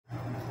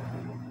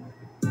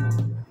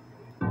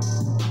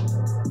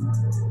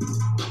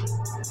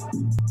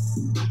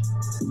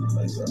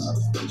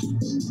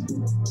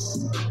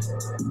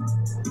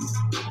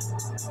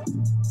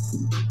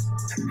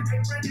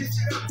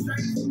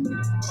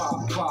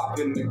Pop, pop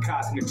in the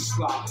cosmic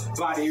slop.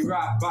 Body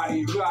rock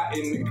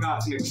in the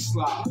cosmic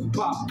slop.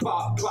 Pop,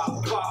 pop,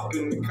 pop, pop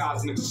in the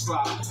cosmic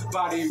slop.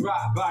 Body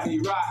rock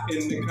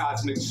in the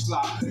cosmic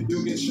slop.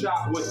 You get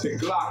shot with the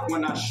Glock.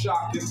 When I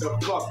shock, get the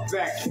fuck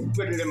back.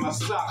 Put it in my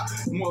sock.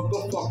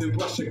 Motherfucking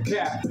brush a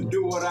cap.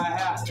 Do what I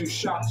have to.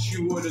 Shot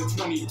you with a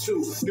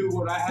 22. Do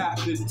what I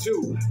have to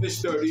do.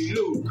 It's dirty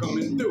loot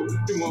coming through.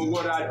 Doing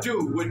what I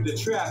do with the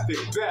traffic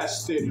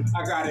bastard.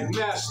 I got it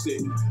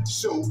mastered.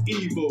 So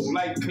evil,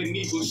 like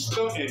Knievel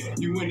stunting.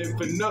 You in it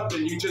for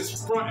nothing, you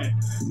just fronting.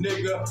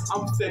 Nigga,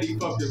 I'm steady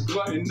fucking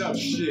glutting up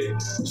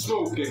shit.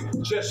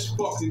 Smoking, just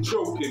fucking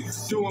joking.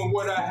 Doing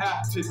what I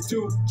have to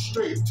do,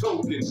 straight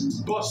token.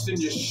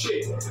 Busting your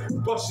shit,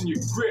 busting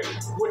your grip.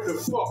 What the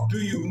fuck do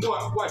you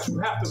want? Why'd you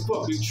have to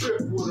fucking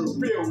trip with a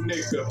real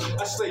nigga?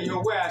 I slay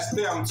your ass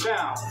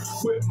downtown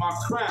with my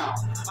crown.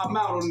 I'm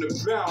out on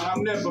the ground,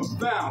 I'm never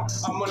found.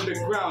 I'm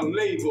underground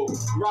label,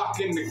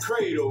 rocking the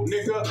cradle.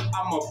 Nigga,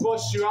 I'ma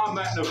bust you, I'm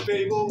at the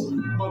fable.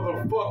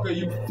 Motherfucker,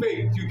 you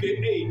fake, you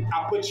get ate.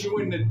 I put you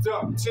in the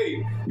duct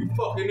tape. You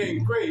fucking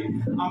ain't great.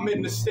 I'm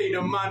in the state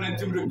of mind and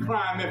do the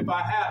crime if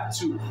I have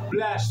to.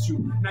 Blast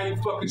you. Now you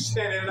fucking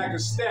standing like a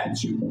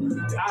statue.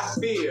 I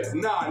fear.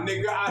 Nah,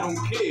 nigga, I don't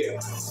care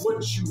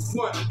what you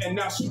want. And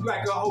now you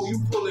like a hoe, you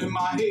pulling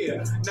my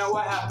hair. Now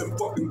I have to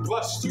fucking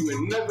bust you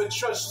and never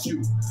trust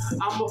you.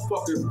 I'ma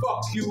fucking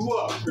fuck you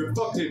up and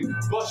fucking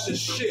bust your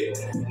shit,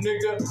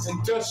 nigga,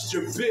 and dust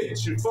your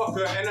bitch and fuck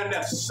her and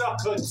then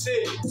suck her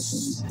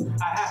tits.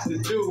 I have to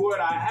do what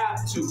I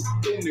have to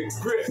in the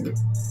grip,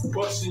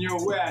 busting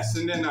your ass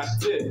and then I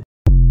dip.